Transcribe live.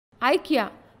IKEA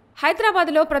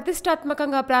హైదరాబాద్లో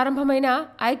ప్రతిష్టాత్మకంగా ప్రారంభమైన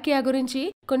IKEA గురించి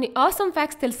కొన్ని ఆసమ్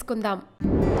ఫ్యాక్ట్స్ తెలుసుకుందాం.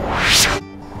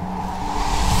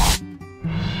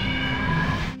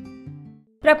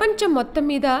 ప్రపంచం మొత్తం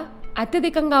మీద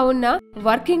అత్యధికంగా ఉన్న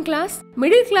వర్కింగ్ క్లాస్,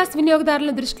 మిడిల్ క్లాస్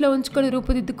వినియోగదారులను దృష్టిలో ఉంచుకొని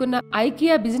రూపుదిద్దుకున్న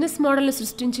IKEA బిజినెస్ మోడల్ ను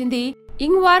సృష్టించింది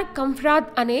ఇంగ్వార్ కంఫ్రాద్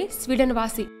అనే స్వీడన్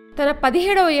వాసి. తన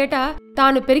 17వ ఏట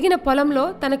తాను పెరిగిన పొలంలో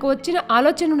తనకు వచ్చిన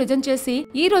ఆలోచనను నిజం చేసి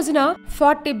ఈ రోజున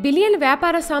 40 బిలియన్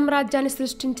వ్యాపార సామ్రాజ్యాన్ని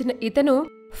సృష్టించిన ఇతను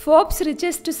ఫోర్బ్స్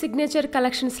రిచెస్ట్ సిగ్నేచర్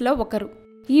కలెక్షన్స్ లో ఒకరు.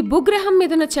 ఈ భూగ్రహం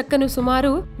మీదున్న చెక్కను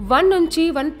సుమారు 1 నుంచి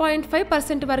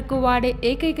 1.5% వరకు వాడే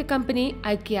ఏకైక కంపెనీ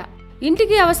IKEA.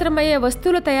 ఇంటికి అవసరమయ్యే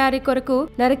వస్తువుల తయారీ కొరకు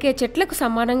నరికే చెట్లకు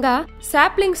సమానంగా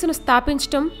సాప్లింగ్స్ ను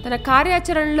స్థాపించడం తన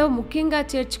కార్యాచరణలో ముఖ్యంగా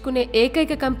చేర్చుకునే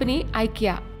ఏకైక company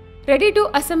IKEA. Ready to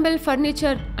assemble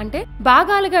furniture అంటే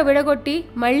భాగాలుగా విడగొట్టి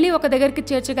మళ్లీ ఒక దగ్గరికి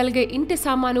చేర్చగలిగే ఇంటి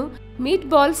సామాను, మీట్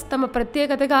బాల్స్ తమ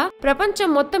ప్రత్యేకతగా ప్రపంచం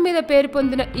మొత్తం మీద పేరు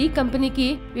పొందిన ఈ కంపెనీకి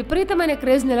విపరీతమైన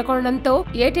క్రేజ్ నెలకొనడంతో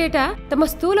ఏటేటా తమ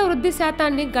స్థూల వృద్ధి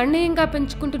శాతాన్ని గణనీయంగా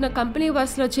పెంచుకుంటున్న కంపెనీ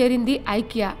వరుసలో చేరింది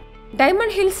IKEA.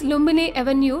 Diamond hills, Lumbini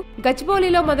avenue,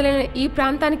 గచ్చిబౌలిలో మొదలైన ఈ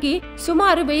ప్రాంతానికి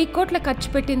సుమారు 1000 కోట్ల ఖర్చు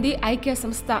పెట్టింది IKEA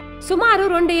సంస్థ. సుమారు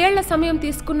 2 ఏళ్ల సమయం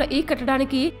తీసుకున్న ఈ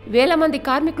కట్టడానికి 1000 మంది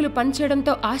కార్మికులు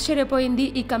పనిచేయడంతో ఆశ్చర్యపోయింది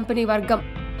ఈ కంపెనీ వర్గం.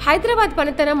 హైదరాబాద్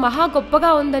పనితనం మహా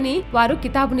గొప్పగా ఉందని వారు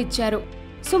కితాబునిచ్చారు.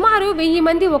 సుమారు 1000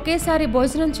 మంది ఒకేసారి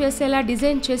భోజనం చేసేలా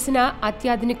డిజైన్ చేసిన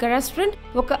అత్యాధునిక రెస్టారెంట్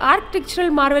ఒక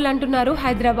ఆర్కిటెక్చరల్ మార్వెల్ అంటున్నారు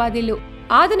హైదరాబాదీలు.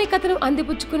 ఆధునికతను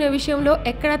అందిపుచ్చుకునే విషయంలో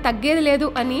ఎక్కడా తగ్గేది లేదు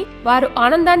అని వారు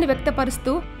ఆనందాన్ని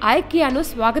వ్యక్తపరుస్తూ IKEAను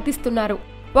స్వాగతిస్తున్నారు.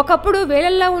 ఒకప్పుడు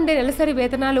వేలల్లో ఉండే నెలసరి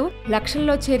వేతనాలు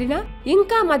లక్షల్లో చేరినా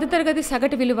ఇంకా మధ్యతరగతి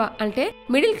సగటు విలువ అంటే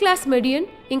మిడిల్ క్లాస్ మీడియన్,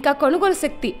 ఇంకా కొనుగోలు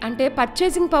శక్తి అంటే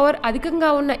పర్చేసింగ్ పవర్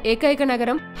అధికంగా ఉన్న ఏకైక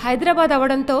నగరం హైదరాబాద్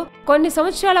అవడంతో కొన్ని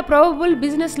సంవత్సరాల ప్రాబబుల్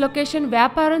బిజినెస్ లొకేషన్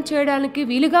వ్యాపారం చేయడానికి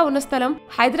వీలుగా ఉన్న స్థలం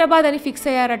హైదరాబాద్ అని ఫిక్స్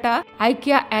అయ్యారట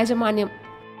IKEA యాజమాన్యం.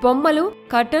 బొమ్మలు,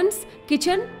 కర్టన్స్,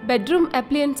 కిచెన్, బెడ్రూమ్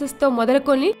అప్లియన్సెస్ తో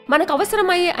మొదలుకొని మనకు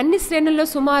అవసరమయ్యే అన్ని శ్రేణుల్లో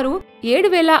సుమారు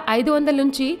 7500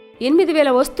 నుంచి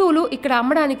 8000 వస్తువులు ఇక్కడ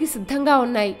అమ్మడానికి సిద్ధంగా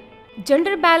ఉన్నాయి.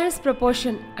 జెండర్ బ్యాలెన్స్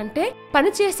ప్రపోర్షన్ అంటే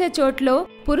పనిచేసే చోట్లో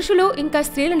పురుషులు ఇంకా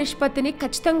స్త్రీల నిష్పత్తిని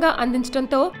ఖచ్చితంగా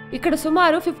అందించడంతో ఇక్కడ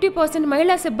సుమారు 50%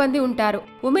 మహిళా సిబ్బంది ఉంటారు.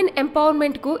 ఉమెన్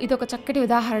ఎంపవర్మెంట్ కు ఇదొక చక్కటి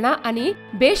ఉదాహరణ అని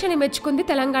బేషని మెచ్చుకుంది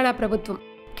తెలంగాణ ప్రభుత్వం.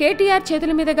 KTR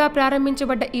చేతుల మీదుగా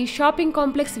ప్రారంభించబడ్డ ఈ షాపింగ్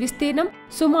కాంప్లెక్స్ విస్తీర్ణం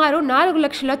సుమారు 4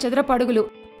 లక్షల చదరపు అడుగులు.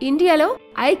 ఇండియాలో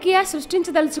IKEA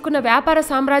సృష్టించదలుచుకున్న వ్యాపార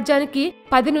సామ్రాజ్యానికి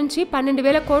 10 నుంచి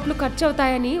 12,000 కోట్లు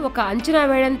ఖర్చవుతాయని ఒక అంచనా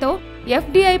వేయడంతో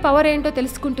FDI పవర్ ఏంటో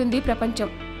తెలుసుకుంటుంది ప్రపంచం.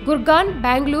 గుర్గాన్,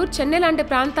 బెంగళూరు, చెన్నై లాంటి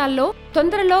ప్రాంతాల్లో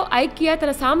తొందరలో IKEA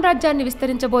తన సామ్రాజ్యాన్ని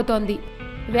విస్తరించబోతోంది.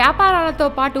 వ్యాపారాలతో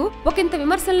పాటు ఒకంత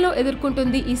విమర్శలను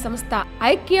ఎదుర్కొంటుంది ఈ సంస్థ.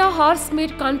 IKEA horse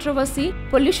meet controversy,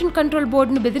 pollution control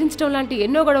బోర్డును బెదిరించడం లాంటి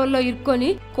ఎన్నో గొడవల్లో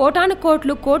ఇరుక్కొని కోటాను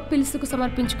కోట్లు కోర్టు పిలుసుకు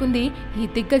సమర్పించుకుంది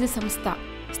ఈ దిగ్గజ సంస్థ.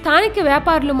 స్థానిక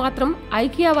వ్యాపారులు మాత్రం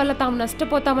IKEA వల్ల తాము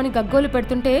నష్టపోతామని గగ్గోలు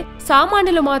పెడుతుంటే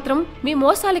సామాన్యులు మాత్రం మీ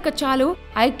మోసాలిక చాలు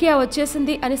IKEA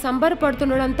వచ్చేసింది అని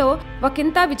సంబరపడుతుండడంతో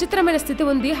ఒకంత విచిత్రమైన స్థితి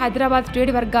ఉంది హైదరాబాద్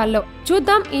ట్రేడ్ వర్గాల్లో.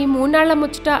 చూద్దాం ఈ 3 నాళ్ల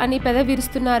ముచ్చట అని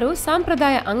పెదవిరుస్తున్నారు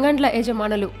సాంప్రదాయ అంగండ్ల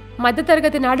యజమానులు.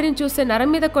 మధ్యతరగతి నాడిని చూసే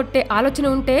నరం మీద కొట్టే ఆలోచన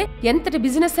ఉంటే ఎంతటి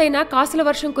బిజినెస్ అయినా కాసుల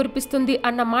వర్షం కురిపిస్తుంది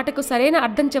అన్న మాటకు సరైన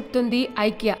అర్థం చెప్తుంది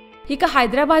IKEA. ఇక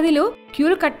హైదరాబాదీలు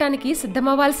క్యూలు కట్టడానికి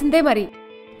సిద్ధమవ్వాల్సిందే మరి.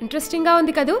 ఇంట్రెస్టింగ్ గా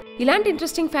ఉంది కదూ. ఇలాంటి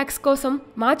ఇంట్రెస్టింగ్ ఫ్యాక్ట్స్ కోసం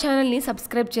మా ఛానల్ ని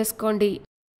సబ్స్క్రైబ్ చేసుకోండి.